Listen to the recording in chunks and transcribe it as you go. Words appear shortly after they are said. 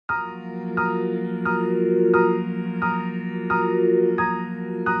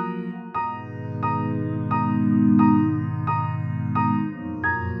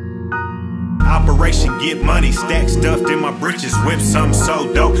Operation get money, stack stuffed in my britches, whip something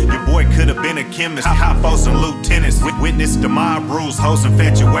so dope. Your boy could've been a chemist, capos and lieutenants. Witness the mob rules, hoes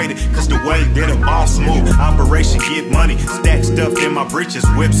infatuated, cause the way that a boss move. Operation get money, stack stuffed in my britches,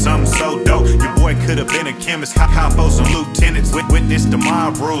 whip something so dope. Your boy could've been a chemist, capos and lieutenants. Witness the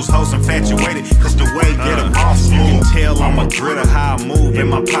mob rules, hoes infatuated, cause the way that a boss move. You can tell on my gritter how I move, and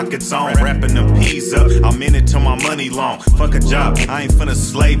my pockets on, wrapping them peas up. I'm in it till my money long. Fuck a job, I ain't finna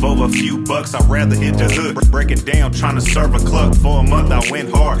slave over a few bucks. I'd rather hit the hood, break it down, trying to serve a cluck. For a month I went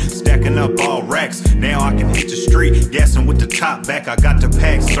hard, stacking up all racks. Now I can hit the street, gassing with the top back. I got the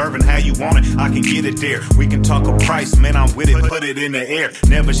pack, serving how you want it, I can get it there. We can talk a price, man, I'm with it, put it in the air.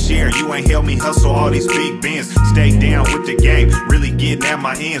 Never share, you ain't helped me hustle all these big bins. Stay down with the game, really getting at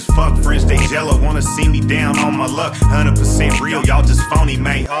my ends. Fuck friends, they jello, wanna see me down on my luck. 100% real, y'all just phony,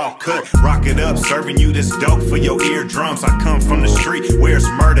 man, all cut. Rock it up, serving you this dope for your eardrums. I come from the street, where it's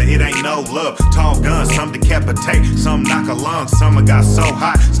murder, it ain't no love. Tall guns, some decapitate, some knock a lung. Summer got so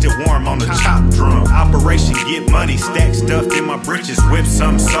hot, still warm on the chop drum. Operation get money, stack stuffed in my britches, whip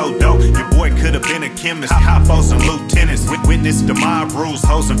something so dope. Your boy could've been a chemist, capos and lieutenants. Witness the mob rules,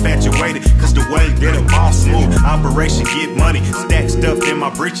 hoes infatuated, cause the way that a boss move. Operation get money, stack stuffed in my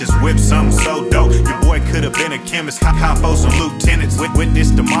britches, whip something so dope. Your boy could've been a chemist, capos and lieutenants.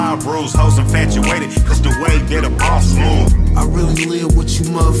 Witness the mob rules, hoes infatuated, cause the way that a boss move. I really live what you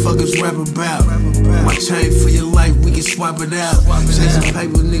motherfuckers rap about. My chain for your life, we can swap it out. Chasing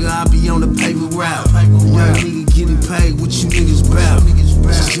paper, nigga, I be on the paper route. Young nigga getting paid, what you niggas bout?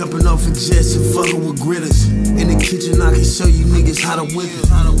 Just jumping off of jets and fucking with gritters. In the kitchen, I can show you niggas how to whip it.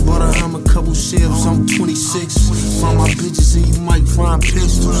 Bought a Hummer, couple shelves, I'm 26. Find my bitches and you might find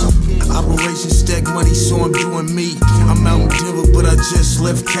pistols. Operation stack money, so I'm doing me. I'm out in Denver, but I just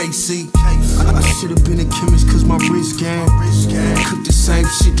left KC. I should've been a chemist cause my wrist game. Cook the same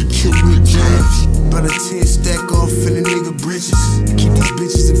shit to kill Rick James. About a 10 stack off in the nigga britches. Keep these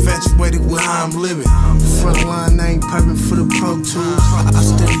bitches infatuated with how I'm living. Front line, I ain't piping for the Pro Tools. I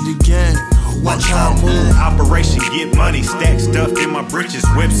study the game. Watch how I move. Operation get money, stack stuffed in my britches,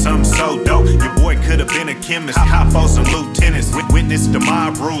 whip something so dope. Your boy could've been a chemist, capos and lieutenants. Witness the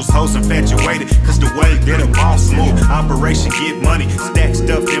mob rules, hoes infatuated, cause the way that a boss move. Operation get money, stack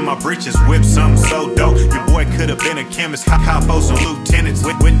stuffed in my britches, whip something so dope. Your boy could've been a chemist, capos and lieutenants.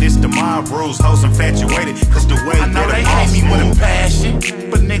 Witness the mob rules, hoes infatuated, cause the way that a boss move. I know they hate me with a passion,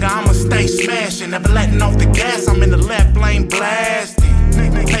 but nigga I'ma stay smashing. Never letting off the gas, I'm in the left lane blasting.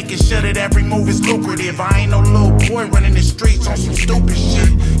 Making sure that every move is lucrative. I ain't no little boy running the streets on some stupid shit.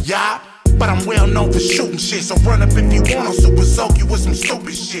 Yeah, but I'm well known for shooting shit. So run up if you want, I'll super soak you with some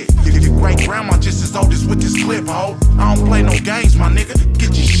stupid shit. Your great grandma just as old as with this clip, ho. I don't play no games, my nigga.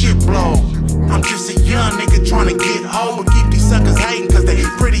 Get your shit blown. I'm just a young nigga trying to get old, but keep these suckers hating cause they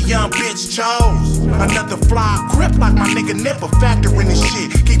pretty young bitch chose. Another fly grip like my nigga Nipper, factor in this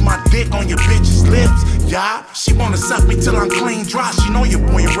shit. Keep my dick on your bitch's lips. Yeah, she wanna suck me till I'm clean dry. She know your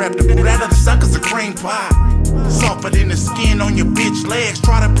boy rap the boot out of the suckers a cream pie. Softer than the skin on your bitch legs.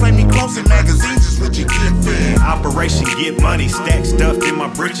 Try to play me close in magazines is what you get fed. Operation get money, stack stuffed in my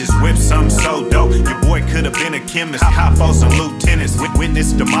britches, whip something so dope. Your boy could've been a chemist, capos and lieutenants.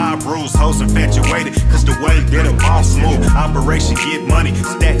 Witness the mob rules, hoes infatuated, cause the way that a boss move. Operation get money,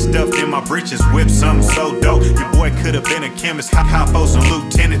 stack stuffed in my britches, whip something so dope. Your boy could've been a chemist, capos and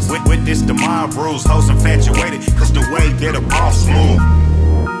lieutenants. Witness the mob rules, hoes infatuated, cause the way that a boss move.